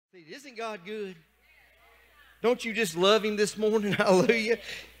Isn't God good? Don't you just love Him this morning? Hallelujah.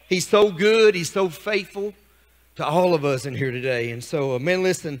 He's so good. He's so faithful to all of us in here today. And so, man,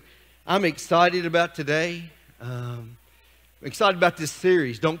 listen, I'm excited about today. I'm excited about this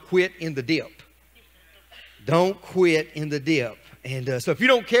series, Don't Quit in the Dip. Don't quit in the dip. And so if you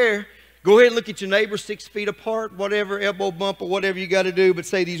don't care, go ahead and look at your neighbor 6 feet apart, whatever, elbow bump or whatever you got to do, but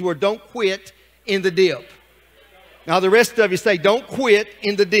say these words, don't quit in the dip. Now the rest of you say, don't quit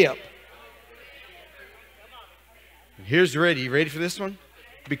in the dip. Here's ready. You ready for this one?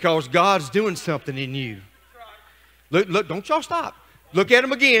 Because God's doing something in you. Look, don't y'all stop. Look at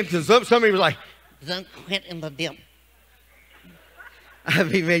him again, because some of you was like, don't quit in the dip. I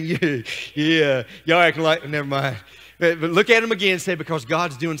mean, man, yeah, y'all acting like, never mind. But look at him again and say, because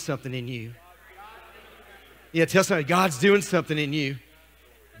God's doing something in you. Yeah, tell somebody, God's doing something in you.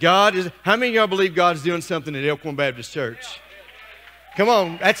 God is, how many of y'all believe God's doing something at Elkhorn Baptist Church? Come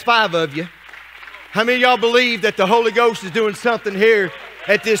on, that's 5 of you. How many of y'all believe that the Holy Ghost is doing something here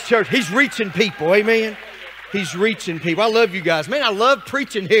at this church? He's reaching people, amen? He's reaching people. I love you guys. Man, I love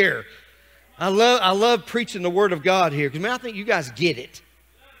preaching here. I love preaching the Word of God here because, man, I think you guys get it.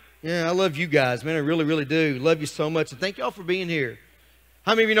 Yeah, I love you guys, man. I really, really do. Love you so much. And thank y'all for being here.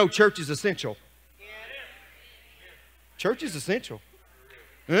 How many of you know church is essential? Church is essential.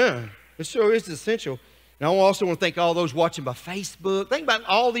 Yeah, it sure is essential. And I also want to thank all those watching by Facebook. Think about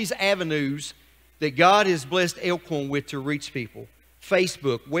all these avenues that God has blessed Elkhorn with to reach people.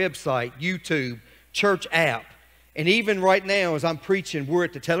 Facebook, website, YouTube, church app. And even right now, as I'm preaching, we're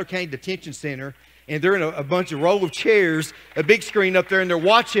at the Taylor County Detention Center, and they're in a bunch of row of chairs, a big screen up there, and they're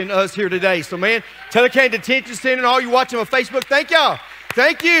watching us here today. So, man, Taylor County Detention Center and all you watching on Facebook, thank y'all.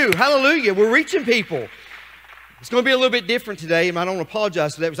 Thank you. Hallelujah. We're reaching people. It's going to be a little bit different today, and I don't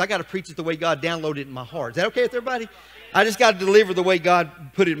apologize for that because I got to preach it the way God downloaded it in my heart. Is that okay with everybody? I just got to deliver the way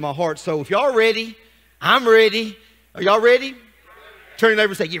God put it in my heart. So if y'all ready, I'm ready. Are y'all ready? Turn your neighbor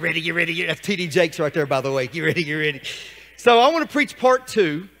and say, get ready, get ready. Get. That's T.D. Jakes right there, by the way. Get ready, get ready. So I want to preach part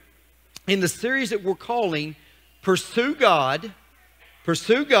 2 in the series that we're calling Pursue God,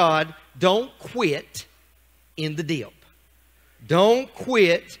 Don't Quit in the Dip. Don't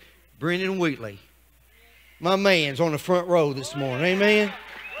quit. Brendan Wheatley. My man's on the front row this morning. Amen.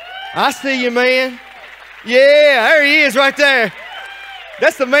 I see you, man. Yeah, there he is right there.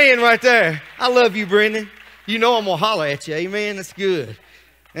 That's the man right there. I love you, Brendan. You know I'm going to holler at you. Amen. That's good.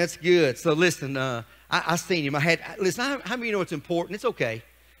 That's good. So listen, I seen him. Listen, how many of you know it's important? It's okay.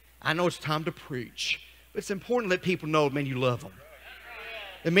 I know it's time to preach. But it's important to let people know, man, you love them.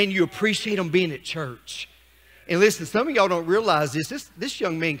 And, man, you appreciate them being at church. And listen, some of y'all don't realize this. This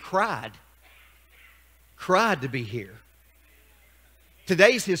young man cried to be here.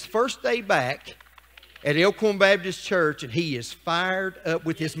 Today's his first day back at Elkhorn Baptist Church, and he is fired up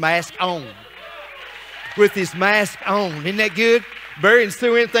with his mask on. With his mask on. Isn't that good? Barry and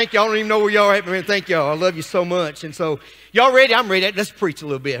Sue, thank y'all. I don't even know where y'all are at, man. Thank y'all. I love you so much. And so, y'all ready? I'm ready. Let's preach a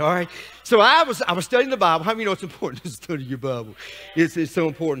little bit, all right? So I was studying the Bible. How many know it's important to study your Bible? It's so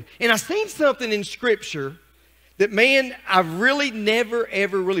important. And I seen something in Scripture that, man, I've really never,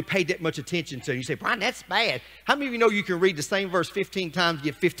 ever really paid that much attention to. You say, Brian, that's bad. How many of you know you can read the same verse 15 times,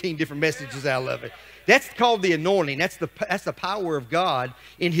 get 15 different messages out of it? That's called the anointing. That's the power of God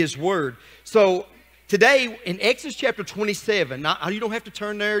in His Word. So today, in Exodus chapter 27, now you don't have to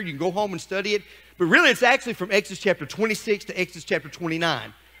turn there. You can go home and study it. But really, it's actually from Exodus chapter 26 to Exodus chapter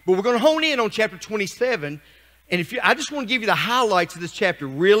 29. But we're going to hone in on chapter 27. And I just want to give you the highlights of this chapter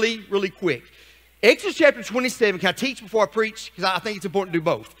really, really quick. Exodus chapter 27, can I teach before I preach? Because I think it's important to do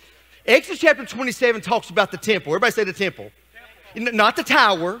both. Exodus chapter 27 talks about the temple. Everybody say the temple. Not the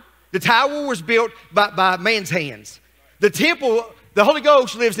tower. The tower was built by man's hands. The temple, the Holy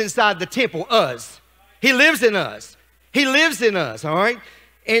Ghost lives inside the temple, us. He lives in us. He lives in us, all right?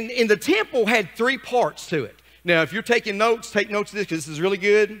 And the temple had 3 parts to it. Now, if you're taking notes, take notes of this because this is really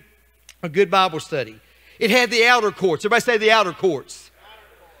good. A good Bible study. It had the outer courts. Everybody say the outer courts.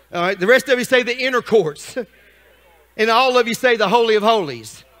 All right, the rest of you say the inner courts. And all of you say the Holy of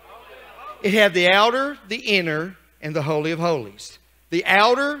Holies. It had the outer, the inner, and the Holy of Holies. The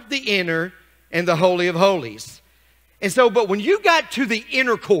outer, the inner, and the Holy of Holies. And so, but when you got to the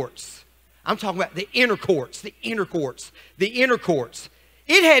inner courts, I'm talking about the inner courts, the inner courts, the inner courts.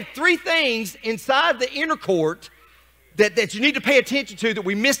 It had 3 things inside the inner court that you need to pay attention to that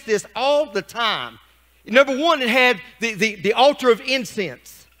we miss this all the time. Number 1, it had the altar of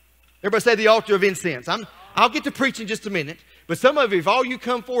incense. Everybody say the altar of incense. I'll get to preach in just a minute. But some of you, if all you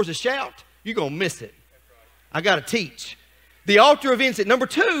come for is a shout, you're going to miss it. I got to teach. The altar of incense. Number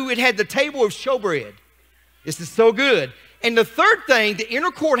 2, it had the table of showbread. This is so good. And the third thing the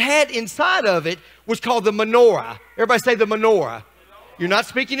inner court had inside of it was called the menorah. Everybody say the menorah. You're not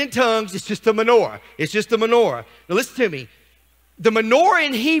speaking in tongues. It's just the menorah. It's just the menorah. Now listen to me. The menorah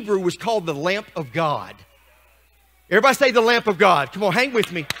in Hebrew was called the lamp of God. Everybody say the lamp of God. Come on, hang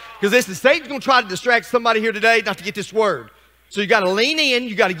with me. Because listen, Satan's going to try to distract somebody here today not to get this word. So you got to lean in.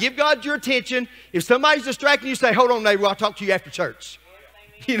 You got to give God your attention. If somebody's distracting you, say, hold on, neighbor, I'll talk to you after church.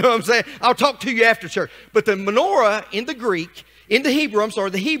 You know what I'm saying? I'll talk to you after church. But the menorah in the Greek, in the Hebrew,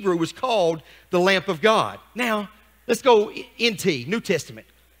 the Hebrew was called the lamp of God. Now, let's go NT, New Testament.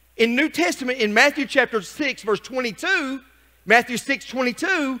 In New Testament, in Matthew chapter 6, verse 22, Matthew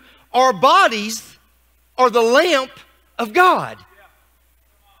 6:22, our bodies are the lamp of God.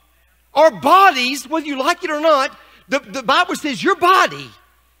 Our bodies, whether you like it or not, the Bible says your body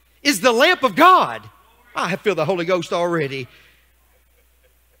is the lamp of God. I feel the Holy Ghost already.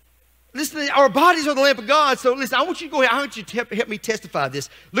 Listen, our bodies are the lamp of God. So listen, I want you to go ahead. I want you to help me testify this.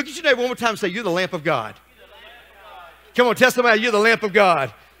 Look at your neighbor one more time and say, you're the lamp of God. Come on, tell somebody you're the lamp of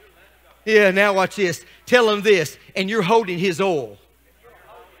God. Yeah, now watch this. Tell them this, and you're holding his oil.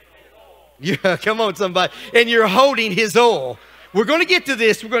 Yeah, come on, somebody. And you're holding his oil. We're going to get to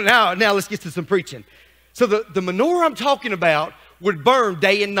this. Now let's get to some preaching. So the menorah I'm talking about would burn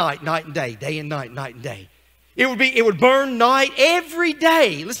day and night and day, day and night and day. It would burn night every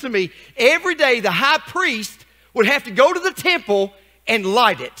day. Listen to me. Every day the high priest would have to go to the temple and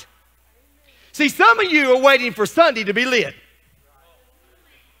light it. See, some of you are waiting for Sunday to be lit.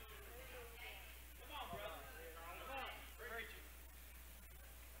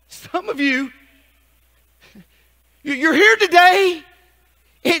 Some of you, you're here today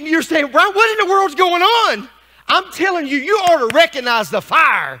and you're saying, Brian, what in the world's going on? I'm telling you, you ought to recognize the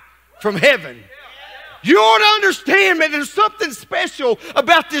fire from heaven. You ought to understand that there's something special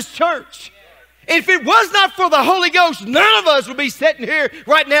about this church. And if it was not for the Holy Ghost, none of us would be sitting here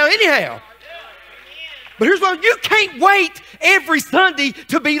right now anyhow. But here's what, you can't wait every Sunday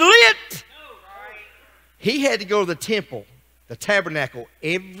to be lit. He had to go to the temple, the tabernacle,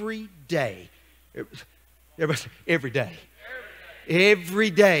 every day. Every day. Every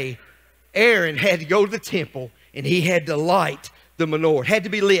day, Aaron had to go to the temple and he had to light the menorah. It had to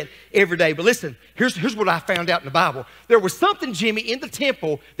be lit every day. But listen, here's what I found out in the Bible. There was something, Jimmy, in the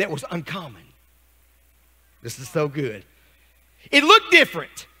temple that was uncommon. This is so good. It looked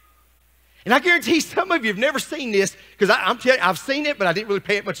different. And I guarantee some of you have never seen this, because I'm telling you, I've seen it, but I didn't really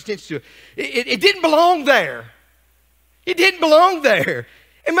pay much attention to it. It didn't belong there. It didn't belong there.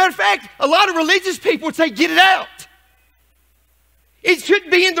 As a matter of fact, a lot of religious people would say, get it out. It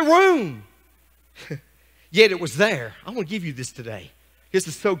shouldn't be in the room. Yet it was there. I want to give you this today. This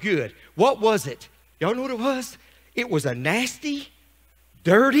is so good. What was it? Y'all know what it was? It was a nasty,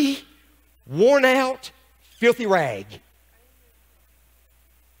 dirty, worn out, filthy rag.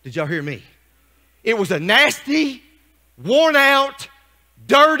 Did y'all hear me? It was a nasty, worn out,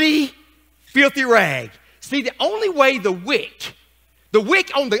 dirty, filthy rag. See, the only way the wick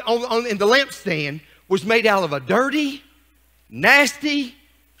in the lampstand was made out of a dirty, nasty,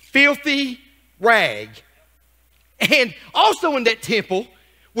 filthy rag. And also in that temple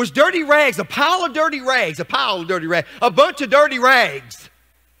was dirty rags, a pile of dirty rags, a bunch of dirty rags.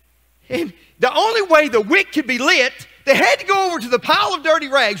 And the only way the wick could be lit, they had to go over to the pile of dirty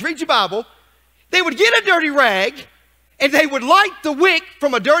rags. Read your Bible. They would get a dirty rag and they would light the wick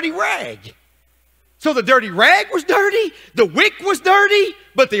from a dirty rag. So the dirty rag was dirty, the wick was dirty,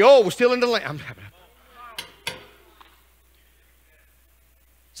 but the oil was still in the lamp.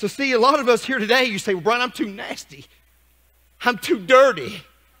 So see, a lot of us here today, you say, well, Brian, I'm too nasty. I'm too dirty.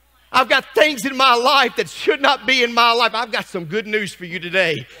 I've got things in my life that should not be in my life. I've got some good news for you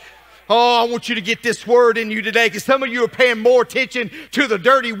today. Oh, I want you to get this word in you today, because some of you are paying more attention to the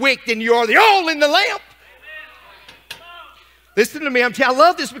dirty wick than you are the oil in the lamp. Listen to me. I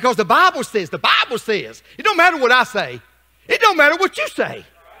love this because the Bible says, it don't matter what I say. It don't matter what you say.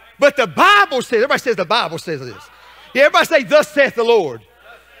 But the Bible says, everybody says the Bible says this. Yeah, everybody say, thus saith the Lord.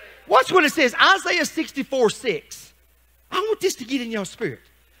 Watch what it says, Isaiah 64:6. I want this to get in your spirit.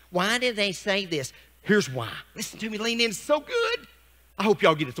 Why did they say this? Here's why. Listen to me, lean in, it's so good. I hope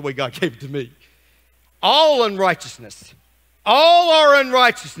y'all get it the way God gave it to me. All unrighteousness, all our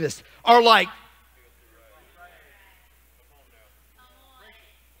unrighteousness are like,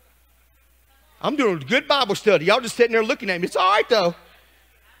 I'm doing a good Bible study. Y'all just sitting there looking at me. It's all right, though.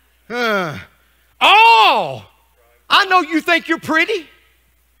 All. I know you think you're pretty.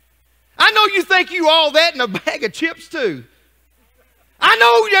 I know you think you all that in a bag of chips, too. I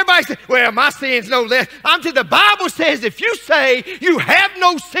know everybody says, well, my sin's no less. The Bible says if you say you have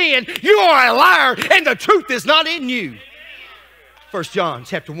no sin, you are a liar and the truth is not in you. 1 John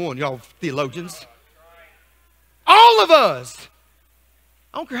chapter 1, y'all theologians. All of us.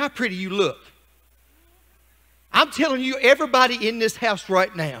 I don't care how pretty you look. I'm telling you, everybody in this house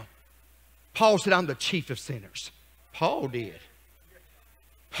right now, Paul said, I'm the chief of sinners. Paul did.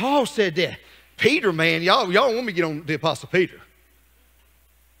 Paul said that. Peter, man, y'all don't want me to get on the Apostle Peter.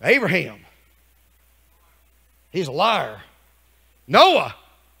 Abraham, he's a liar. Noah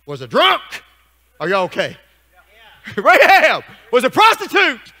was a drunk. Are y'all okay? Rahab was a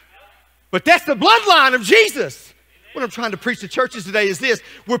prostitute. But that's the bloodline of Jesus. What I'm trying to preach to churches today is this.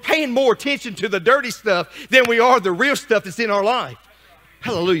 We're paying more attention to the dirty stuff than we are the real stuff that's in our life.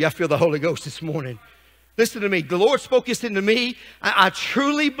 Hallelujah. I feel the Holy Ghost this morning. Listen to me. The Lord spoke this into me. I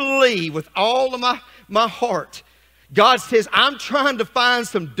truly believe with all of my heart. God says, I'm trying to find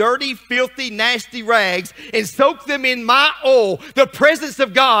some dirty, filthy, nasty rags and soak them in my oil, the presence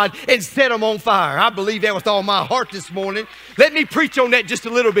of God, and set them on fire. I believe that with all my heart this morning. Let me preach on that just a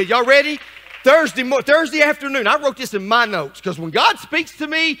little bit. Y'all ready? Thursday afternoon. I wrote this in my notes because when God speaks to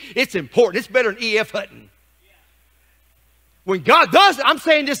me, it's important. It's better than E.F. Hutton. When God does it, I'm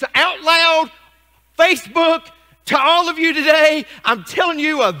saying this out loud, Facebook, to all of you today. I'm telling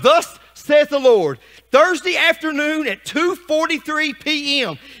you, thus saith the Lord. Thursday afternoon at 2:43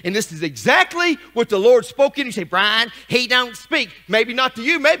 p.m. And this is exactly what the Lord spoke in. You say, Brian, he don't speak. Maybe not to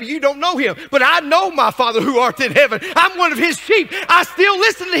you. Maybe you don't know him. But I know my Father who art in heaven. I'm one of his sheep. I still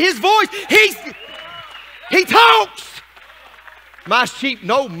listen to his voice. He talks. My sheep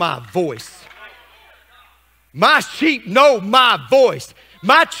know my voice. My sheep know my voice.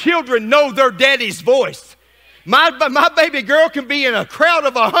 My children know their daddy's voice. My baby girl can be in a crowd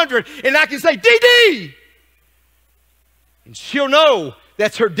of 100 and I can say, Dee. And she'll know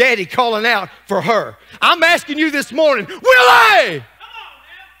that's her daddy calling out for her. I'm asking you this morning, Willie!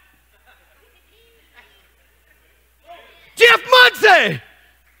 Jeff Muncie!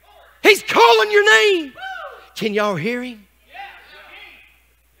 He's calling your name. Can y'all hear him?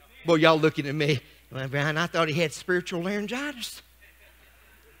 Boy, y'all looking at me. Well, Brian, I thought he had spiritual laryngitis.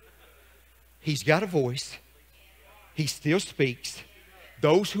 He's got a voice. He still speaks.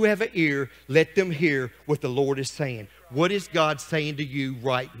 Those who have an ear, let them hear what the Lord is saying. What is God saying to you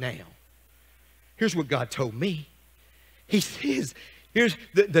right now? Here's what God told me. He says, here's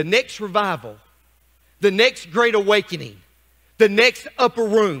the next revival, the next great awakening, the next upper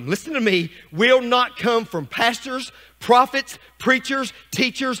room, listen to me, will not come from pastors, prophets, preachers,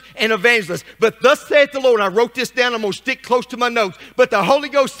 teachers, and evangelists. But thus saith the Lord, and I wrote this down, I'm going to stick close to my notes. But the Holy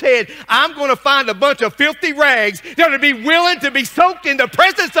Ghost said, I'm going to find a bunch of filthy rags that are going to be willing to be soaked in the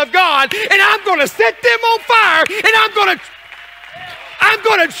presence of God, and I'm going to set them on fire, and I'm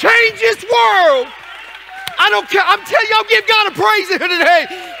going to change this world. I don't care. I'm telling y'all, give God a praise here today.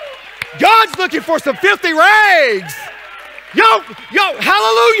 God's looking for some filthy rags. Yo,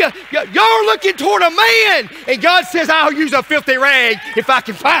 hallelujah. Y'all are looking toward a man. And God says, I'll use a filthy rag if I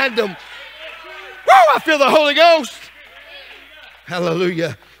can find them. Woo, I feel the Holy Ghost.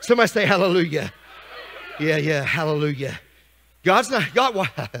 Hallelujah. Somebody say hallelujah. Yeah, hallelujah. God,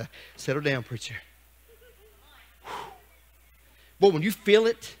 settle down, preacher. But when you feel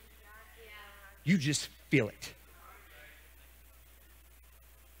it, you just feel it.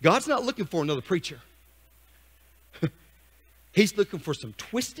 God's not looking for another preacher. He's looking for some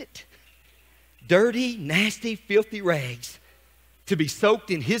twisted, dirty, nasty, filthy rags to be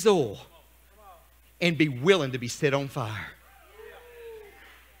soaked in his oil and be willing to be set on fire.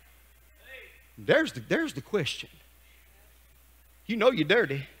 There's the question. You know you're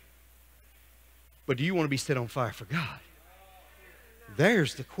dirty, but do you want to be set on fire for God?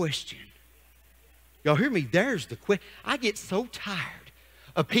 There's the question. Y'all hear me? There's the question. I get so tired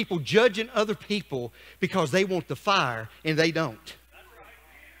of people judging other people because they want the fire and they don't.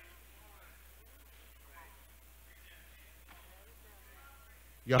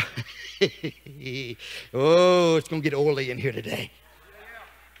 Y'all, oh, it's going to get oily in here today.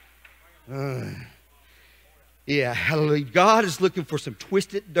 Yeah, hallelujah. God is looking for some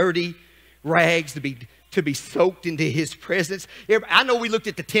twisted, dirty rags to be soaked into his presence. I know we looked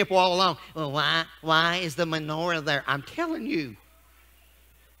at the temple all along. Well, why is the menorah there? I'm telling you.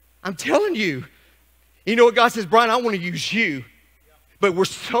 You know what God says, Brian, I want to use you. But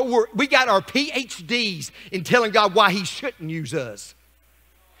we got our PhDs in telling God why he shouldn't use us.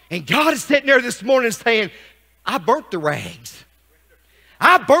 And God is sitting there this morning saying, I burnt the rags.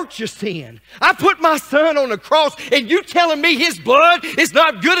 I burnt your sin. I put my son on the cross, and you telling me his blood is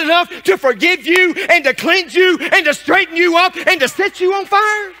not good enough to forgive you and to cleanse you and to straighten you up and to set you on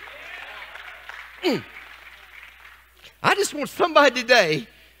fire? I just want somebody today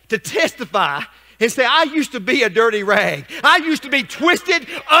to testify and say, I used to be a dirty rag. I used to be twisted,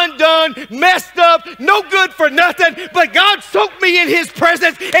 undone, messed up, no good for nothing, but God soaked me in His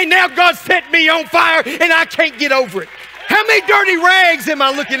presence, and now God set me on fire, and I can't get over it. How many dirty rags am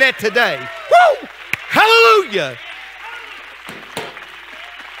I looking at today? Woo! Hallelujah!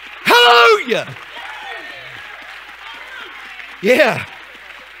 Hallelujah! Yeah.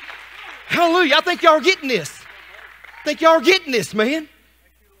 Hallelujah. I think y'all are getting this. I think y'all are getting this, man.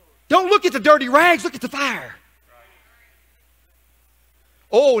 Don't look at the dirty rags, look at the fire.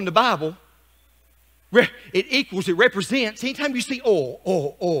 Oil in the Bible, it represents, anytime you see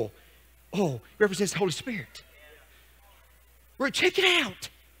oil, represents the Holy Spirit. Check it out.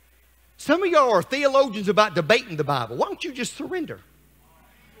 Some of y'all are theologians about debating the Bible. Why don't you just surrender?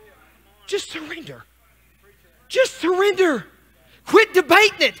 Just surrender. Just surrender. Quit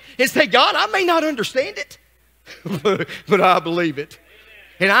debating it and say, God, I may not understand it, but I believe it.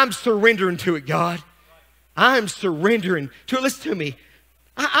 And I'm surrendering to it, God. I'm surrendering to it. Listen to me.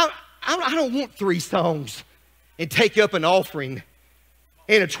 I don't want 3 songs and take up an offering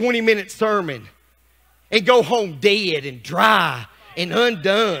and a 20-minute sermon and go home dead and dry and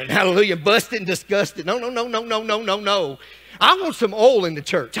undone. Hallelujah. Busted and disgusted. No. I want some oil in the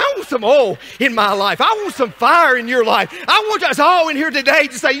church. I want some oil in my life. I want some fire in your life. I want us all in here today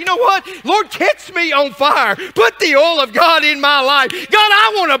to say, you know what? Lord, catch me on fire. Put the oil of God in my life. God,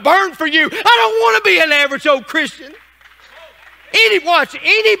 I want to burn for you. I don't want to be an average old Christian.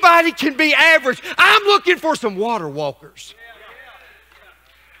 Anybody can be average. I'm looking for some water walkers.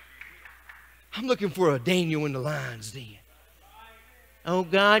 I'm looking for a Daniel in the lion's den. Oh,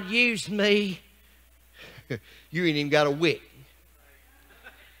 God, use me. You ain't even got a wick.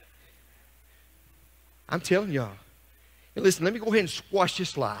 I'm telling y'all. And listen, let me go ahead and squash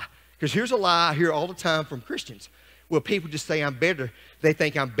this lie. Because here's a lie I hear all the time from Christians. Well, people just say I'm better. They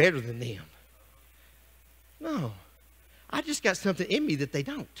think I'm better than them. No. I just got something in me that they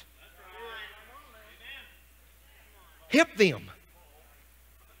don't. Help them.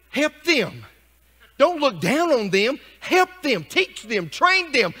 Help them. Don't look down on them. Help them. Teach them.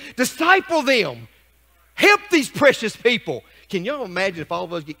 Train them. Disciple them. Help these precious people. Can y'all imagine if all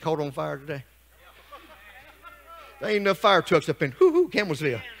of us get caught on fire today? There ain't enough fire trucks up in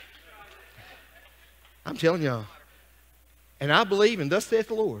Campbellsville. I'm telling y'all. And I believe, and thus saith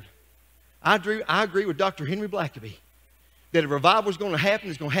the Lord, I agree with Dr. Henry Blackaby that a revival is going to happen.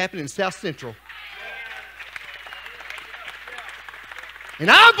 It's going to happen in South Central. And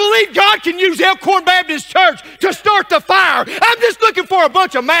I believe God can use Elkhorn Baptist Church to start the fire. I'm just looking for a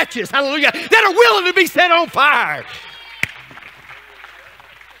bunch of matches, hallelujah, that are willing to be set on fire.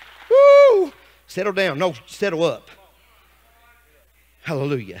 Woo! Settle down. No, settle up.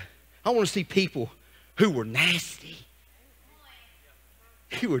 Hallelujah. I want to see people who were nasty.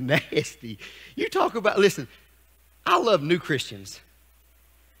 Who were nasty. You talk about, listen, I love new Christians.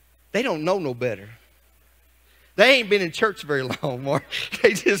 They don't know no better. They ain't been in church very long, Mark.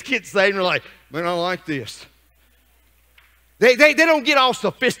 They just get saved and they're like, man, I like this. They don't get all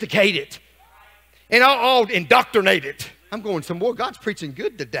sophisticated and all indoctrinated. I'm going, some more, God's preaching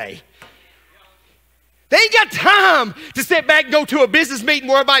good today. They ain't got time to sit back and go to a business meeting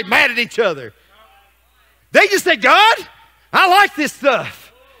where everybody's mad at each other. They just say, God, I like this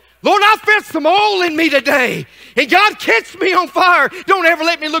stuff. Lord, I felt some oil in me today. And God, catch me on fire. Don't ever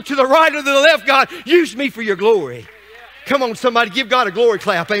let me look to the right or to the left, God. Use me for your glory. Come on, somebody, give God a glory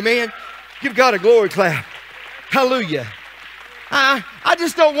clap, amen? Give God a glory clap. Hallelujah. I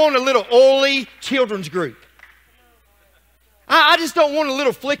just don't want a little oily children's group. I just don't want a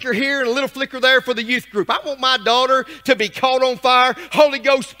little flicker here and a little flicker there for the youth group. I want my daughter to be caught on fire, Holy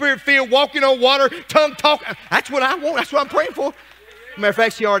Ghost, Spirit-filled, walking on water, tongue talk. That's what I want. That's what I'm praying for. Matter of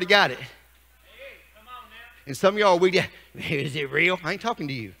fact, she already got it. And some of y'all, is it real? I ain't talking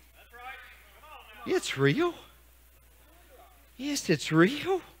to you. Yeah, it's real. Yes, it's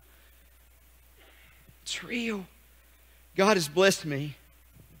real. It's real. God has blessed me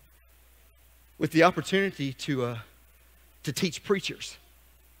with the opportunity to teach preachers.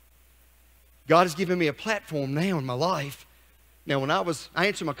 God has given me a platform now in my life. Now, I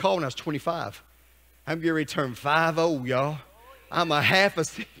answered my call when I was 25. I'm getting ready to turn 50, y'all. I'm a half a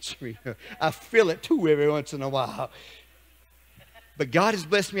century. I feel it too every once in a while. But God has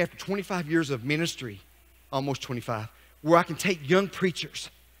blessed me after 25 years of ministry, almost 25, where I can take young preachers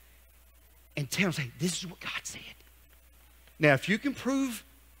and tell them, say, this is what God said. Now, if you can prove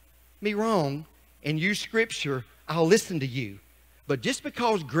me wrong and use Scripture, I'll listen to you. But just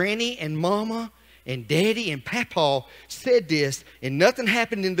because Granny and Mama and Daddy and Papa said this and nothing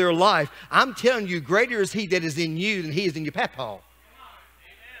happened in their life, I'm telling you, greater is He that is in you than he is in your Papa.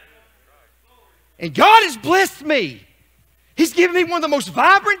 And God has blessed me. He's given me one of the most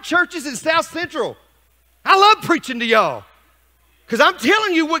vibrant churches in South Central. I love preaching to y'all because I'm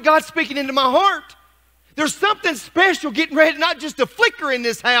telling you what God's speaking into my heart. There's something special getting ready not just to flicker in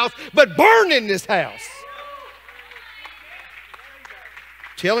this house, but burn in this house.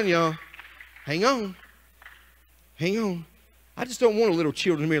 Telling y'all, hang on. Hang on. I just don't want a little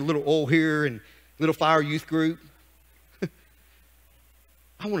children here, a little oil here, and a little fire youth group.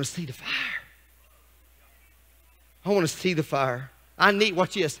 I want to see the fire. I want to see the fire. I need,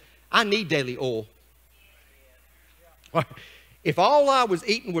 watch this, I need daily oil. If all I was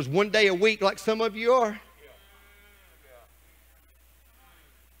eating was one day a week like some of you are,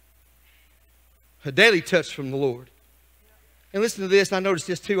 a daily touch from the Lord. And listen to this, I noticed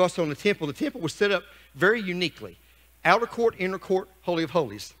this too also in the temple. The temple was set up very uniquely. Outer court, inner court, Holy of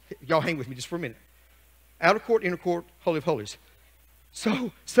Holies. Y'all hang with me just for a minute. Outer court, inner court, Holy of Holies.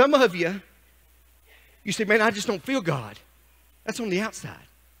 So some of you, you say, man, I just don't feel God. That's on the outside.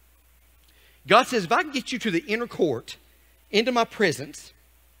 God says, if I can get you to the inner court, into my presence,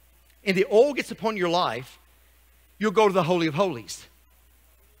 and the oil gets upon your life, you'll go to the Holy of Holies.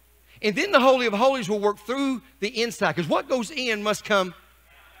 And then the Holy of Holies will work through the inside, because what goes in must come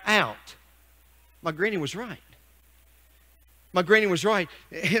out. My granny was right. My granny was right.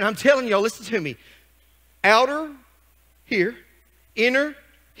 And I'm telling y'all, listen to me. Outer, here. Inner,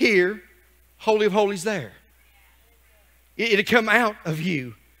 here. Holy of Holies there. It'll come out of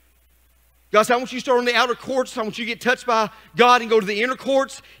you. God said, I want you to start on the outer courts. I want you to get touched by God and go to the inner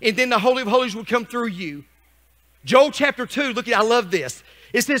courts. And then the Holy of Holies will come through you. Joel chapter 2, look at, I love this.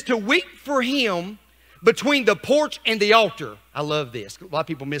 It says to weep for him between the porch and the altar. I love this. A lot of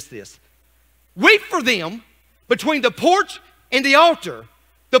people miss this. Weep for them between the porch and the altar.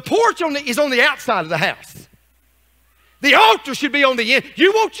 The porch is on the outside of the house. The altar should be on the end.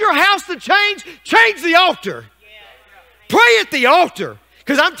 You want your house to change? Change the altar. Pray at the altar.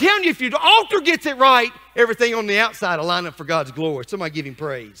 Because I'm telling you, if the altar gets it right, everything on the outside will line up for God's glory. Somebody give him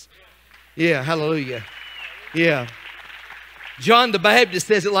praise. Yeah, hallelujah. Yeah. John the Baptist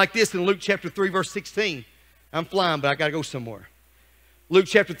says it like this in Luke chapter 3, verse 16. I'm flying, but I got to go somewhere. Luke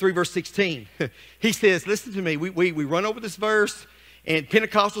chapter 3, verse 16. He says, listen to me. We run over this verse, and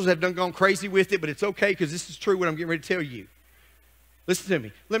Pentecostals have gone crazy with it, but it's okay because this is true what I'm getting ready to tell you. Listen to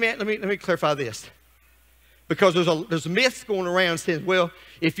me. Let me clarify this. Because there's myths going around saying, well,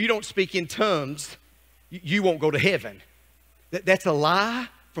 if you don't speak in tongues, you won't go to heaven. That's a lie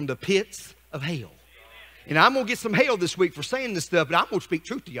from the pits of hell. And I'm going to get some hell this week for saying this stuff, but I'm going to speak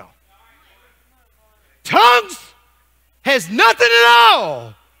truth to y'all. Tongues has nothing at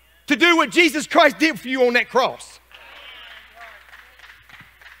all to do with what Jesus Christ did for you on that cross.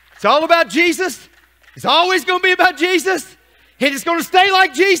 It's all about Jesus. It's always going to be about Jesus. And it's going to stay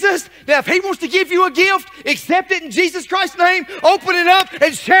like Jesus. Now, if he wants to give you a gift, accept it in Jesus Christ's name, open it up,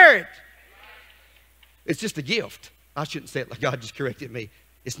 and share it. It's just a gift. I shouldn't say it like God just corrected me.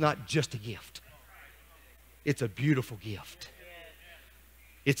 It's not just a gift. It's a beautiful gift.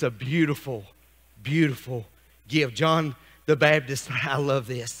 It's a beautiful, beautiful gift. John the Baptist, I love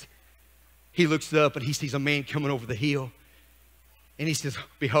this. He looks up and he sees a man coming over the hill. And he says,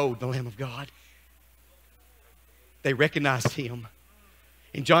 behold, the Lamb of God. They recognized him.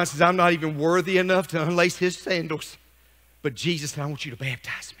 And John says, I'm not even worthy enough to unlace his sandals. But Jesus said, I want you to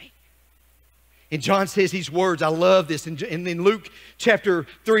baptize me. And John says these words, I love this. And in Luke chapter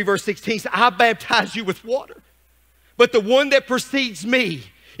 3, verse 16, he says, I baptize you with water. But the one that precedes me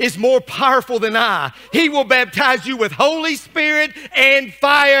is more powerful than I. He will baptize you with Holy Spirit and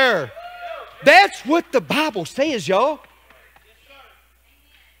fire. That's what the Bible says, y'all.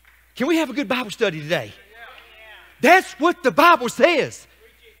 Can we have a good Bible study today? That's what the Bible says.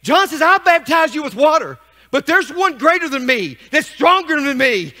 John says, I'll baptize you with water. But there's one greater than me, that's stronger than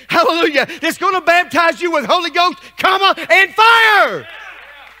me. Hallelujah. That's going to baptize you with Holy Ghost, comma, and fire.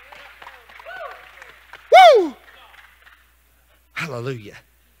 Woo! Hallelujah.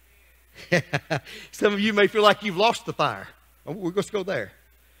 Some of you may feel like you've lost the fire. We're going to go there.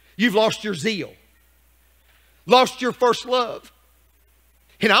 You've lost your zeal. Lost your first love.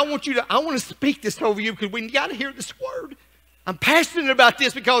 And I want to speak this over you because we got to hear this word. I'm passionate about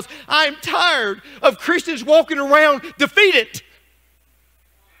this because I am tired of Christians walking around defeated.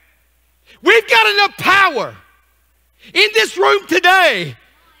 We've got enough power in this room today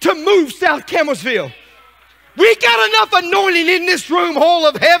to move South Campbellsville. We got enough anointing in this room, whole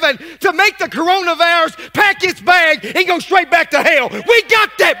of heaven, to make the coronavirus pack its bag and go straight back to hell. We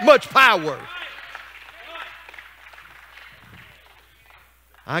got that much power.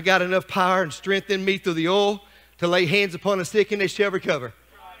 I got enough power and strength in me through the oil to lay hands upon the sick and they shall recover.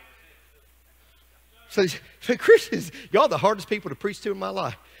 So Christians, y'all the hardest people to preach to in my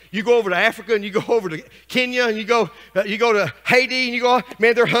life. You go over to Africa and you go over to Kenya and you go to Haiti and you go,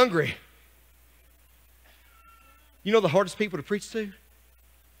 man, they're hungry. You know the hardest people to preach to?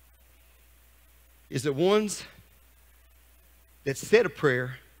 Is the ones that said a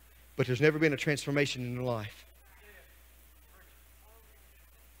prayer, but there's never been a transformation in their life.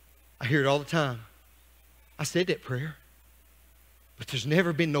 I hear it all the time. I said that prayer, but there's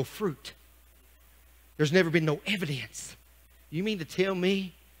never been no fruit. There's never been no evidence. You mean to tell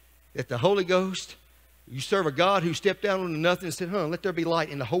me that the Holy Ghost, you serve a God who stepped down into nothing and said, let there be light,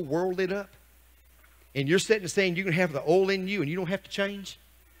 and the whole world lit up? And you're sitting and saying you can have the oil in you and you don't have to change?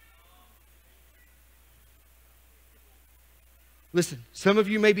 Listen, some of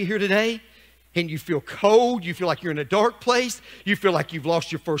you may be here today and you feel cold. You feel like you're in a dark place. You feel like you've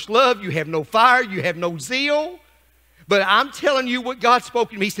lost your first love. You have no fire. You have no zeal. But I'm telling you what God spoke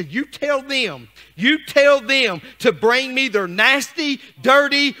to me. He said, you tell them to bring me their nasty,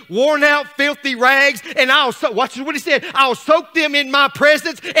 dirty, worn out, filthy rags, and watch what he said, I'll soak them in my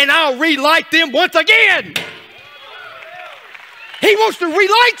presence and I'll relight them once again. He wants to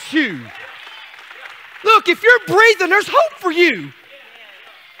relight you. Look, if you're breathing, there's hope for you.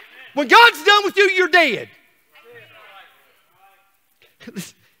 When God's done with you, you're dead.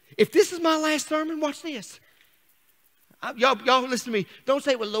 If this is my last sermon, watch this. Y'all listen to me. Don't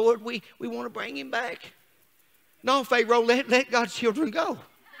say, well, Lord, we want to bring him back. No, Pharaoh, let God's children go.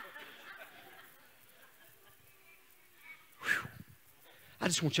 Whew. I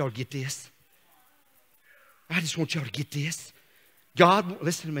just want y'all to get this. I just want y'all to get this. God,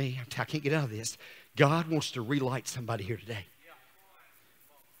 listen to me. I can't get out of this. God wants to relight somebody here today.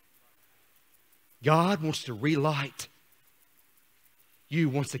 God wants to relight you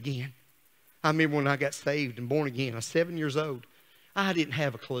once again. I remember when I got saved and born again. I was 7 years old. I didn't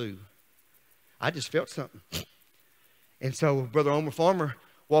have a clue. I just felt something. And so Brother Omer Farmer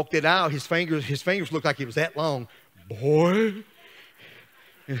walked that aisle. His fingers looked like it was that long. Boy.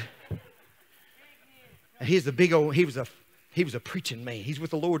 And he's a big old, he was a preaching man. He's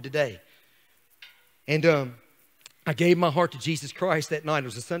with the Lord today. And I gave my heart to Jesus Christ that night. It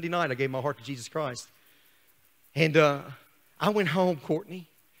was a Sunday night. I gave my heart to Jesus Christ. And I went home, Courtney,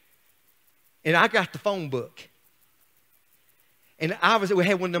 and I got the phone book. And we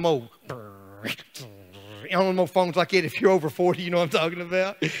had one of them old, phones like that. If you're over 40, you know what I'm talking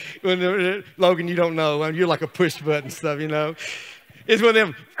about. Logan, you don't know. You're like a push button stuff, you know. It's one of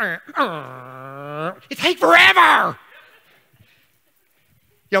them. It takes forever.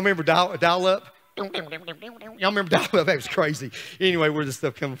 Y'all remember dial up? Y'all remember dial up? That was crazy. Anyway, where's this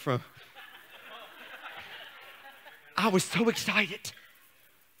stuff coming from? I was so excited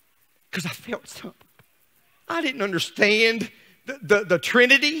because I felt something. I didn't understand the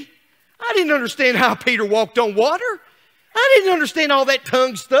Trinity. I didn't understand how Peter walked on water. I didn't understand all that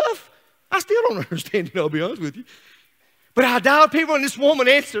tongue stuff. I still don't understand it, I'll be honest with you. But I dialed people and this woman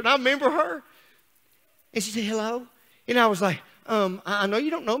answered, and I remember her. And she said, hello. And I was like, I know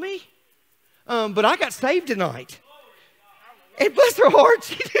you don't know me, but I got saved tonight. And bless her heart,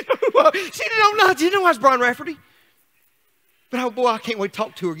 she didn't know. She didn't know I was Brian Rafferty. But oh boy, I can't wait to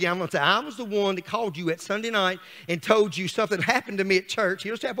talk to her again. I'm going to say, I was the one that called you at Sunday night and told you something happened to me at church,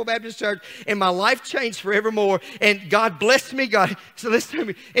 Hills Chapel Baptist Church, and my life changed forevermore. And God blessed me. So listen to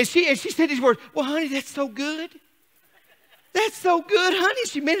me. And she said these words, well, honey, that's so good. That's so good, honey.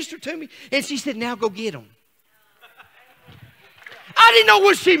 She ministered to me. And she said, now go get them. I didn't know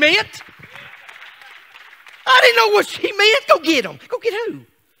what she meant. I didn't know what she meant. Go get them. Go get who?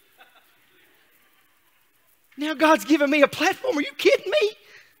 Now God's given me a platform. Are you kidding me?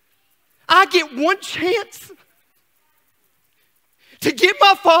 I get one chance to give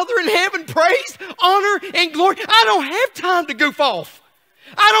my Father in heaven praise, honor, and glory. I don't have time to goof off.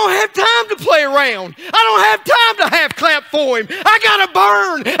 I don't have time to play around. I don't have time to half clap for him. I got to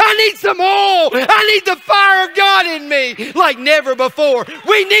burn. I need some oil. I need the fire of God in me like never before.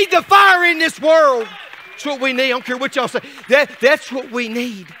 We need the fire in this world. That's what we need. I don't care what y'all say. That's what we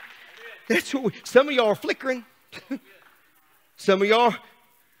need. Some of y'all are flickering. Some of y'all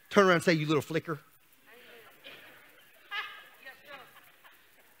turn around and say, you little flicker.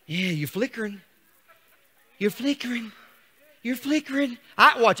 Yeah, you're flickering. You're flickering. You're flickering.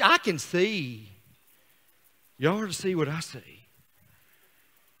 I can see. Y'all are to see what I see.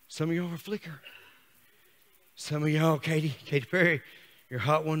 Some of y'all are flicker. Some of y'all, Katy Perry, you're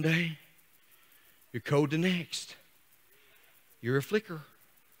hot one day. You're cold the next. You're a flicker.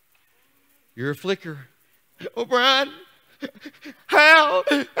 You're a flicker. Oh, Brian, How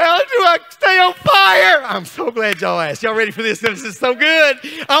do I stay on fire? I'm so glad y'all asked. Y'all ready for this? This is so good.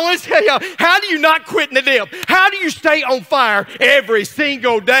 I want to tell y'all, how do you not quit in the dip? How do you stay on fire every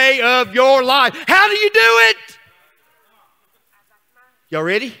single day of your life? How do you do it? Y'all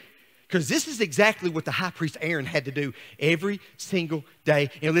ready? Because this is exactly what the high priest Aaron had to do every single day.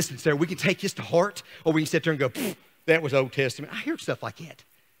 And listen, Sarah, we can take this to heart, or we can sit there and go, that was Old Testament. I hear stuff like that.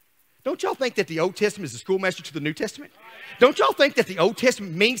 Don't y'all think that the Old Testament is the schoolmaster to the New Testament? Don't y'all think that the Old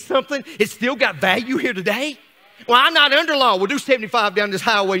Testament means something? It's still got value here today? Well, I'm not under law. We'll do 75 down this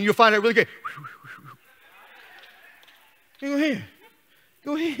highway and you'll find out really good. Go ahead.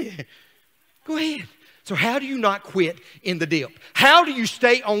 Go ahead. Go ahead. So how do you not quit in the dip? How do you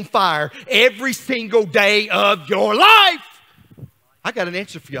stay on fire every single day of your life? I got an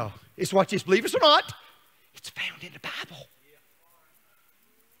answer for y'all. It's watch this, believe it or not. It's found in the Bible.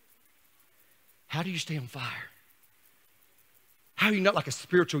 How do you stay on fire? How are you not like a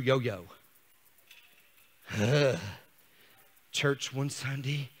spiritual yo-yo? Church one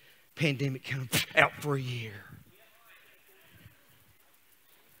Sunday, pandemic comes out for a year.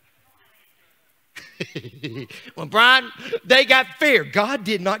 Well, Brian, they got fear. God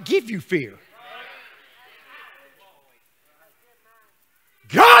did not give you fear.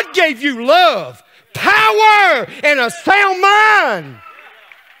 God gave you love, power, and a sound mind.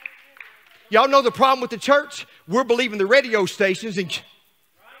 Y'all know the problem with the church? We're believing the radio stations and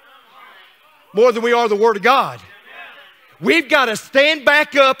more than we are the Word of God. We've got to stand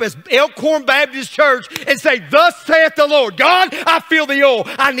back up as Elkhorn Baptist Church and say, thus saith the Lord. God, I feel the oil.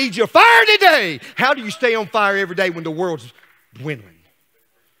 I need your fire today. How do you stay on fire every day when the world's dwindling?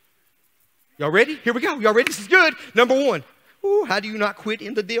 Y'all ready? Here we go. Y'all ready? This is good. Number one. Ooh, how do you not quit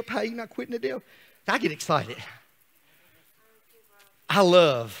in the dip? How do you not quit in the dip? I get excited. I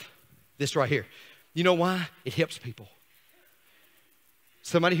love this right here. You know why? It helps people.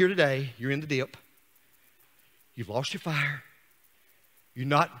 Somebody here today, you're in the dip. You've lost your fire. You're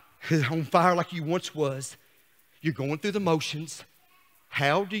not on fire like you once was. You're going through the motions.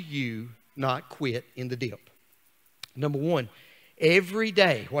 How do you not quit in the dip? Number one, every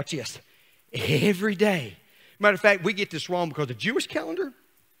day, watch this, every day. Matter of fact, we get this wrong because the Jewish calendar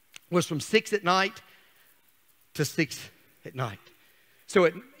was from 6 at night to 6 at night. So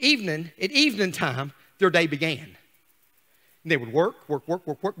at evening time, their day began. And they would work.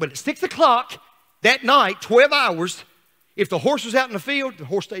 But at 6 o'clock that night, 12 hours, if the horse was out in the field, the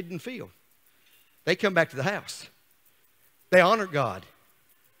horse stayed in the field. They come back to the house. They honored God.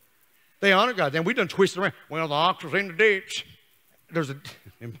 They honored God. Then we done twisted around. Well, the ox was in the ditch.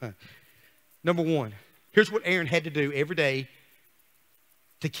 Number one, here's what Aaron had to do every day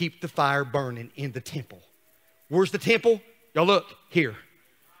to keep the fire burning in the temple. Where's the temple? Y'all look, here.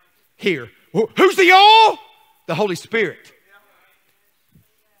 Here. Who's the oil? The Holy Spirit.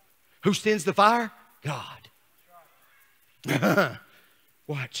 Who sends the fire? God.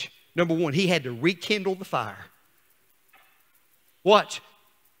 Watch. Number one, he had to rekindle the fire. Watch.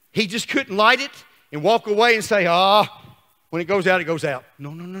 He just couldn't light it and walk away and say, when it goes out, it goes out.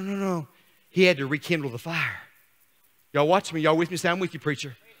 No. He had to rekindle the fire. Y'all watch me. Y'all with me? Say, I'm with you,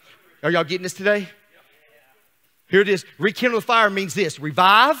 preacher. Are y'all getting this today? Here it is. Rekindle the fire means this.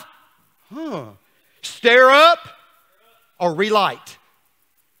 Revive, stir up, or relight.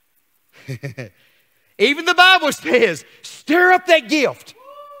 Even the Bible says, stir up that gift.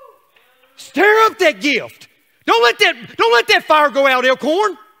 Stir up that gift. Don't let that fire go out,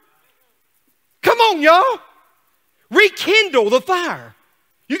 Elkhorn. Come on, y'all. Rekindle the fire.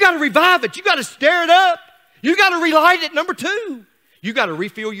 You got to revive it. You got to stir it up. You got to relight it. Number two, you got to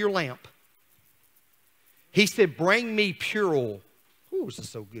refill your lamp. He said, bring me pure oil. Ooh, this is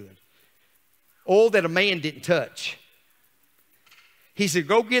so good. Oil that a man didn't touch. He said,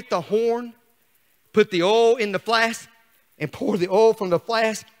 go get the horn, put the oil in the flask, and pour the oil from the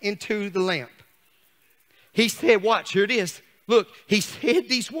flask into the lamp. He said, watch, here it is. Look, he said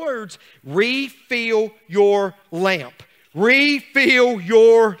these words, refill your lamp. Refill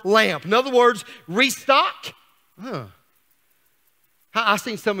your lamp. In other words, restock. I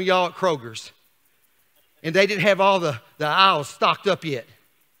seen some of y'all at Kroger's, and they didn't have all the aisles stocked up yet.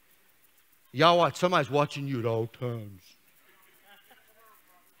 Y'all watch, somebody's watching you at all times.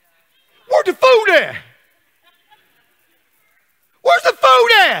 Where's the food at? Where's the food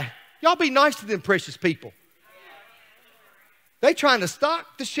at? Y'all be nice to them precious people. They trying to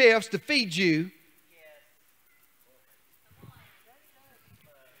stock the shelves to feed you.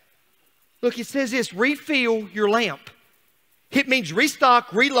 Look, it says this, refill your lamp. It means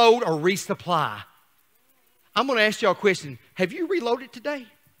restock, reload, or resupply. I'm going to ask y'all a question. Have you reloaded today?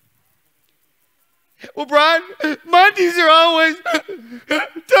 Well, Brian, Mondays are always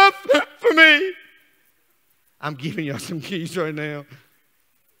tough for me. I'm giving y'all some keys right now.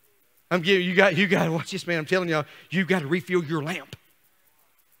 I'm giving you got to watch this, man. I'm telling y'all, you got to refill your lamp.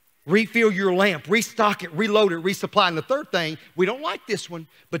 Refill your lamp, restock it, reload it, resupply. And the third thing, we don't like this one,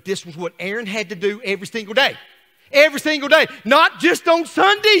 but this was what Aaron had to do every single day. Every single day, not just on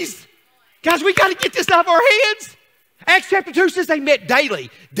Sundays. Guys, we got to get this out of our heads. Acts chapter 2 says they met daily.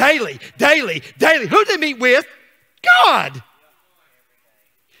 Who did they meet with? God.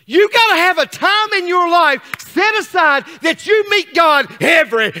 You got to have a time in your life set aside that you meet God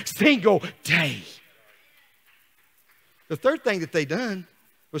every single day. The third thing that they done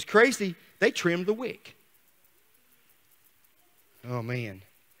was crazy. They trimmed the wick. Oh, man.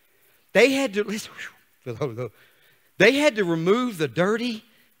 They had to, listen, they had to remove the dirty,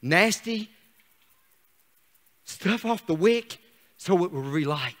 nasty stuff off the wick so it would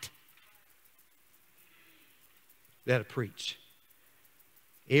relight. They had to preach.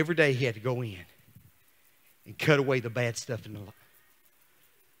 Every day he had to go in and cut away the bad stuff in the life.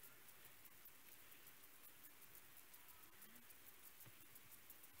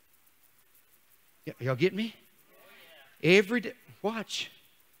 Y'all get me? Every day. Watch.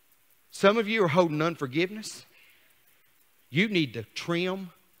 Some of you are holding unforgiveness. You need to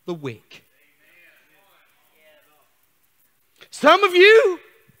trim the wick. Some of you,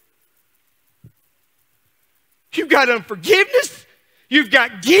 you've got unforgiveness. You've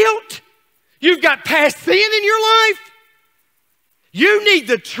got guilt. You've got past sin in your life. You need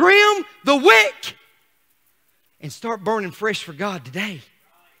to trim the wick and start burning fresh for God today.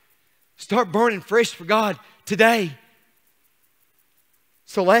 Start burning fresh for God today.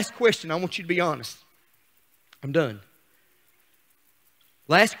 So last question, I want you to be honest. I'm done.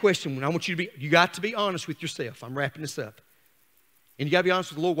 Last question, I want you to got to be honest with yourself. I'm wrapping this up. And you got to be honest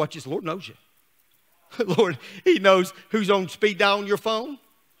with the Lord. Watch this. The Lord knows you. Lord, He knows who's on speed dial on your phone.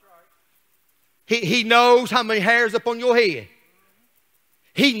 He knows how many hairs up on your head.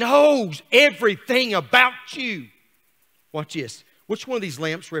 He knows everything about you. Watch this. Which one of these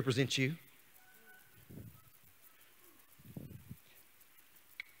lamps represents you?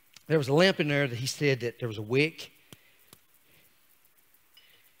 There was a lamp in there that he said that there was a wick.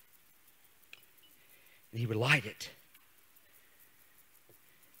 And he would light it.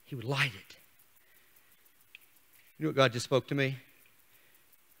 He would light it. You know what God just spoke to me?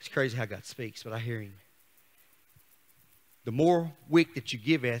 It's crazy how God speaks, but I hear Him. The more wick that you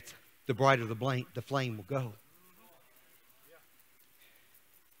give it, the brighter the flame will go.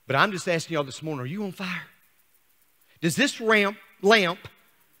 But I'm just asking y'all this morning, are you on fire? Does this lamp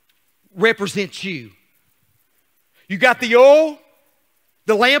represent you? You got the oil,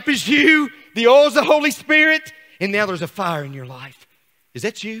 the lamp is you, the oil is the Holy Spirit, and now there's a fire in your life. Is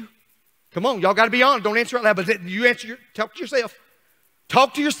that you? Come on, y'all got to be honest. Don't answer out loud, but you answer. Talk to yourself.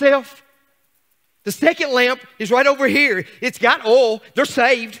 Talk to yourself. The second lamp is right over here. It's got oil. They're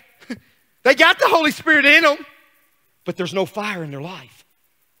saved. They got the Holy Spirit in them, but there's no fire in their life.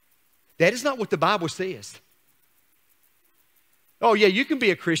 That is not what the Bible says. Oh, yeah, you can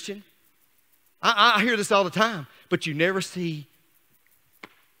be a Christian. I hear this all the time, but you never see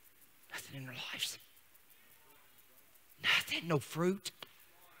nothing in their lives. Nothing, no fruit,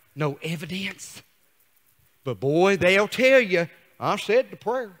 no evidence. But boy, they'll tell you, I said the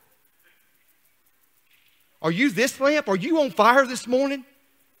prayer. Are you this lamp? Are you on fire this morning?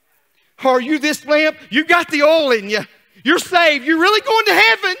 Are you this lamp? You got the oil in you. You're saved. You're really going to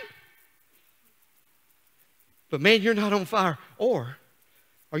heaven. But man, you're not on fire. Or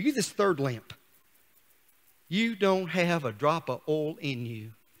are you this third lamp? You don't have a drop of oil in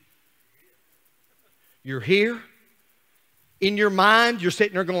you. You're here. In your mind, you're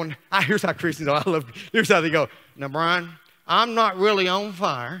sitting there going, here's how Christians are. Here's how they go. Now, Brian, I'm not really on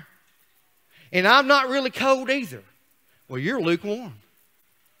fire. And I'm not really cold either. Well, you're lukewarm.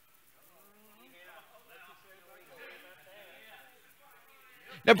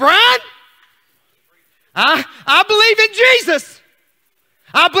 Now, Brian, I believe in Jesus.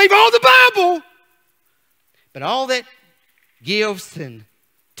 I believe all the Bible. But all that gifts and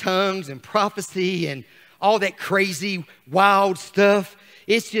tongues and prophecy and all that crazy, wild stuff,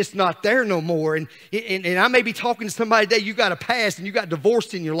 it's just not there no more. And I may be talking to somebody today, you got a past and you got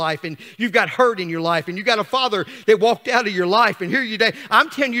divorced in your life and you've got hurt in your life and you got a father that walked out of your life. And here you today, I'm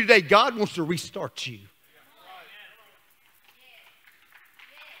telling you today, God wants to restart you.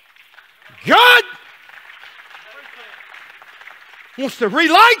 God wants to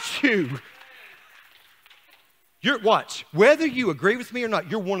relight you. Watch, whether you agree with me or not,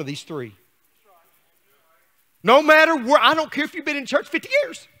 you're one of these three. No matter where, I don't care if you've been in church 50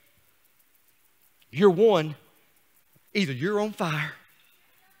 years. You're one. Either you're on fire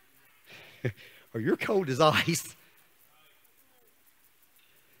or you're cold as ice.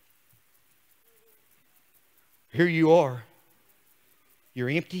 Here you are. You're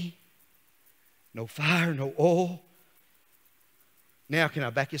empty. No fire, no oil. Now, can I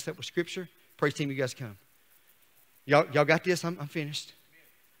back this up with Scripture? Praise team, you guys come. Y'all got this? I'm finished.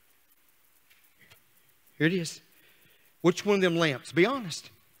 Here it is. Which one of them lamps? Be honest.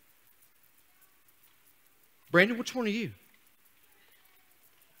 Brandon, which one are you?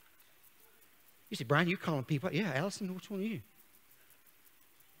 You say, Brian, you calling people? Yeah, Allison, which one are you?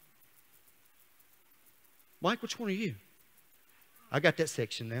 Mike, which one are you? I got that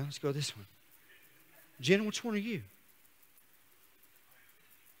section now. Let's go to this one. Jenna, which one are you?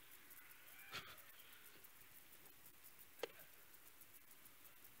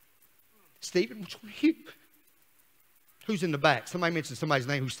 Stephen, which one are you? Who's in the back? Somebody mentioned somebody's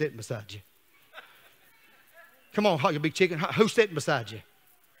name who's sitting beside you. Come on, you big chicken. Who's sitting beside you?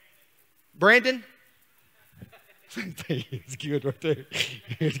 Brandon? It's good right there.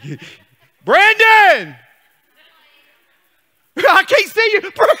 It's good. Brandon! I can't see you.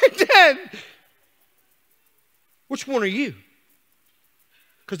 Brandon! Which one are you?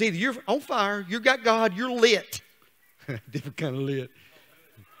 Because either you're on fire, you got God, you're lit. Different kind of lit.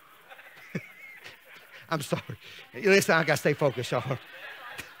 I'm sorry. Listen, I got to stay focused, y'all.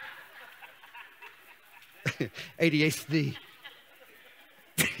 ADHD.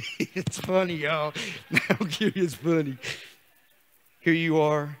 It's funny, y'all. I'm curious, funny. Here you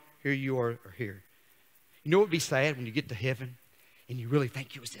are, or here. You know what would be sad when you get to heaven and you really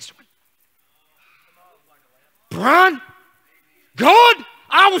think it was this one? Brian, God,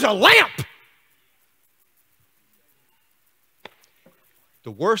 I was a lamp.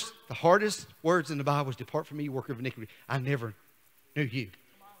 The hardest words in the Bible is, depart from me, you worker of iniquity. I never knew you.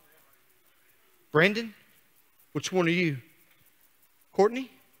 Brandon, which one are you?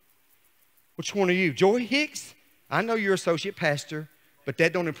 Courtney, which one are you? Joy Hicks, I know you're associate pastor, but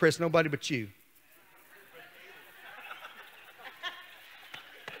that don't impress nobody but you.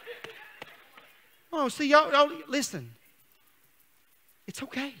 Oh, see, y'all, listen. It's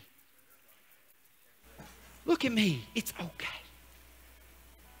okay. Look at me. It's okay.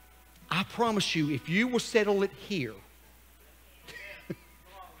 I promise you, if you will settle it here,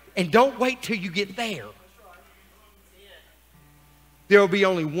 and don't wait till you get there, there will be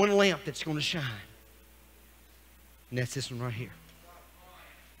only one lamp that's going to shine. And that's this one right here.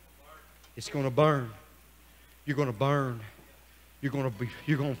 It's going to burn. You're going to burn. You're going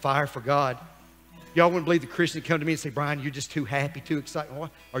to fire for God. Y'all wouldn't believe the Christian that come to me and say, Brian, you're just too happy, too excited.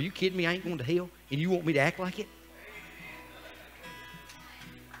 What? Are you kidding me? I ain't going to hell, and you want me to act like it?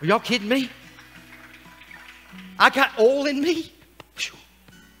 Are y'all kidding me? I got oil in me.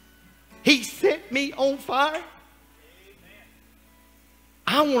 He set me on fire.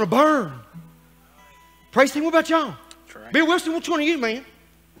 I want to burn. Praise Him. What about y'all? Right. Bill Wilson, which one are you, man?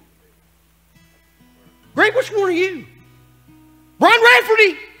 Greg, which one are you? Brian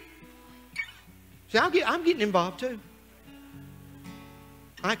Rafferty. See, I'm getting involved too.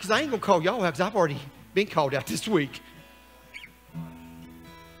 Because I ain't going to call y'all out, because I've already been called out this week.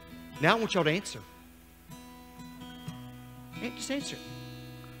 Now I want y'all to answer. Just answer.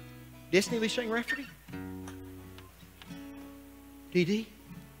 Destiny Lee Shane Rafferty? DD?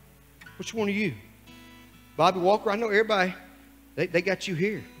 Which one are you? Bobby Walker? I know everybody, they got you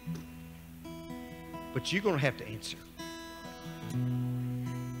here. But you're going to have to answer.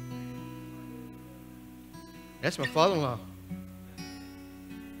 That's my father-in-law.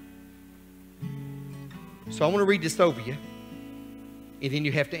 So I want to read this over you. And then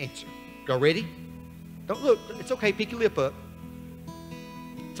you have to answer. Y'all ready? Don't look. It's okay. Pick your lip up.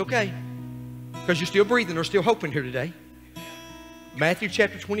 It's okay. Because you're still breathing. There's still hope in here today. Matthew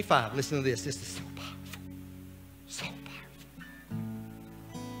chapter 25. Listen to this. This is so powerful. So powerful.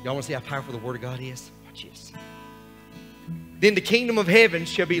 Y'all want to see how powerful the Word of God is? Watch this. Then the kingdom of heaven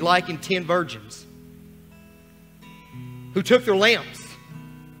shall be likened 10 virgins who took their lamps.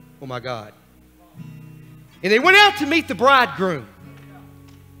 Oh my God. And they went out to meet the bridegroom.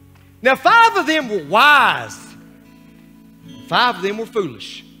 Now 5 of them were wise. 5 of them were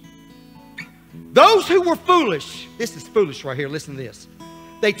foolish. Those who were foolish, this is foolish right here, listen to this.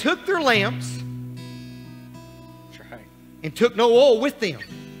 They took their lamps and took no oil with them.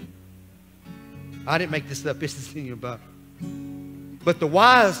 I didn't make this up, this is in your Bible. But the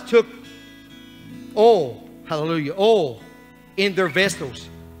wise took oil, hallelujah, oil in their vessels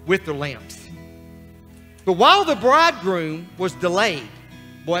with their lamps. But while the bridegroom was delayed,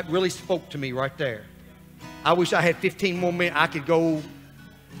 boy, it really spoke to me right there. I wish I had 15 more minutes. I could go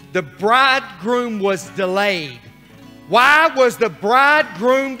the bridegroom was delayed. Why was the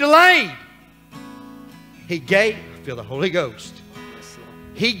bridegroom delayed? He gave, I feel the Holy Ghost.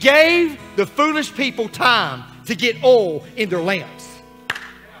 He gave the foolish people time to get oil in their lamps.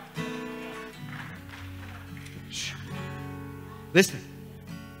 Listen.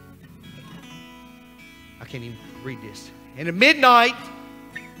 I can't even read this. And at midnight,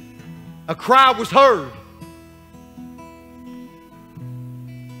 a cry was heard.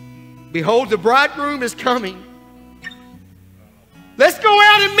 Behold, the bridegroom is coming. Let's go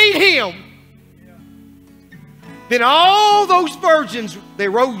out and meet him. Then all those virgins, they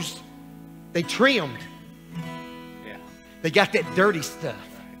rose, they trimmed. They got that dirty stuff.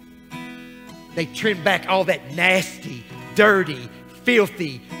 They trimmed back all that nasty, dirty,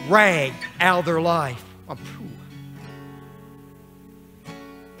 filthy rag out of their life.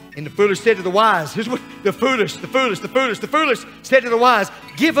 And the foolish said to the wise, here's what the foolish said to the wise,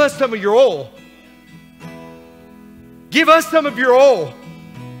 give us some of your oil. Give us some of your oil.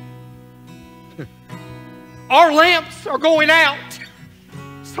 Our lamps are going out.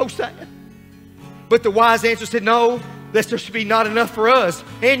 So sad. But the wise answer said, no, lest there should be not enough for us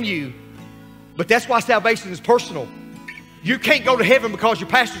and you. But that's why salvation is personal. You can't go to heaven because your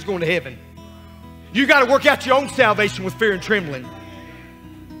pastor's going to heaven. You got to work out your own salvation with fear and trembling.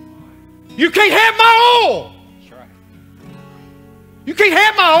 You can't have my oil. That's right. You can't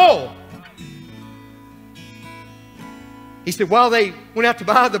have my oil. He said, while they went out to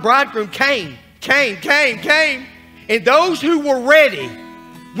buy, the bridegroom came. And those who were ready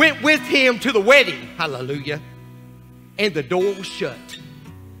went with him to the wedding. Hallelujah. And the door was shut.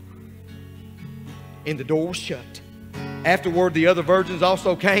 And the door was shut. Afterward, the other virgins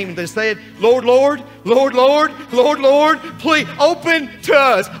also came and they said, Lord, Lord, Lord, Lord, Lord, Lord, please open to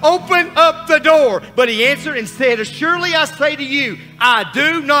us. Open up the door. But he answered and said, surely I say to you, I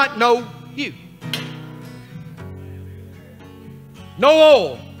do not know you. No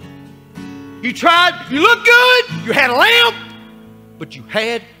oil. You tried, you look good, you had a lamp, but you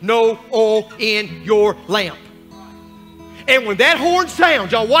had no oil in your lamp. And when that horn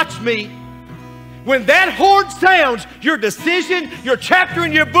sounds, y'all watch me. When that horn sounds, your decision, your chapter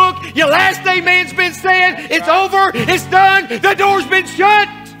in your book, your last amen's been said, it's over, it's done, the door's been shut.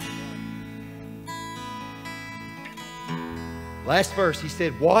 Last verse, he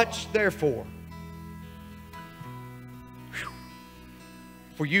said, watch therefore.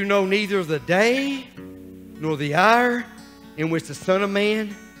 For you know neither the day nor the hour in which the Son of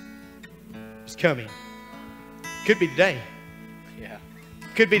Man is coming. Could be today. Yeah.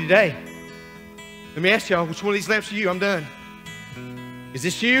 Could be today. Let me ask y'all, which one of these lamps are you? I'm done. Is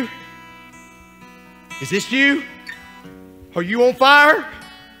this you? Is this you? Are you on fire?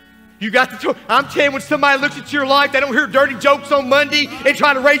 You got the. I'm telling you, when somebody looks at your life, they don't hear dirty jokes on Monday and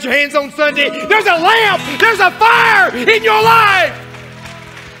try to raise your hands on Sunday. There's a lamp. There's a fire in your life.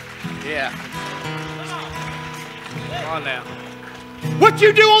 Yeah. Come on now. What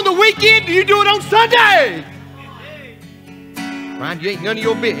you do on the weekend, do you do it on Sunday? Ryan, you ain't none of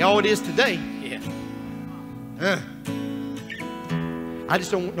your business. All it is today. Yeah. I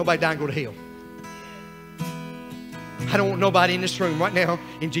just don't want nobody to die and go to hell. I don't want nobody in this room right now,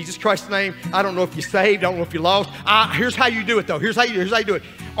 in Jesus Christ's name. I don't know if you're saved. I don't know if you're lost. Here's how you do it, though. Here's how you do it.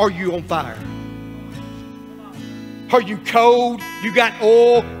 Are you on fire? Are you cold? You got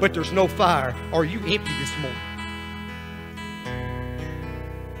oil, but there's no fire. Are you empty this morning?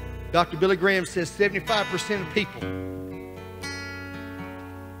 Dr. Billy Graham says 75% of people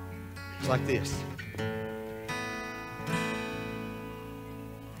is like this.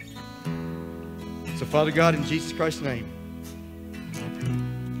 So, Father God, in Jesus Christ's name,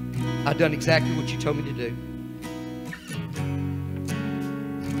 I've done exactly what you told me to do.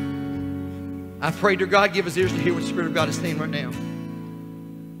 I pray, dear God, give us ears to hear what the Spirit of God is saying right now.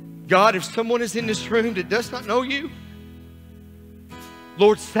 God, if someone is in this room that does not know you,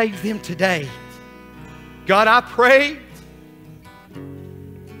 Lord, save them today. God, I pray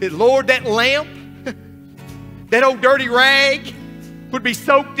that, Lord, that lamp, that old dirty rag, would be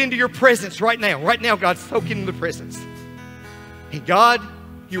soaked into your presence right now. Right now, God, soak into the presence. And God,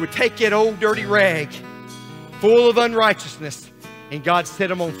 you would take that old dirty rag full of unrighteousness and God set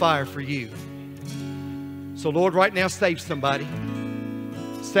them on fire for you. So Lord, right now, save somebody.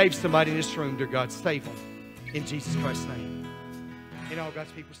 Save somebody in this room, dear God. Save them. In Jesus Christ's name. And all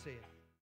God's people said.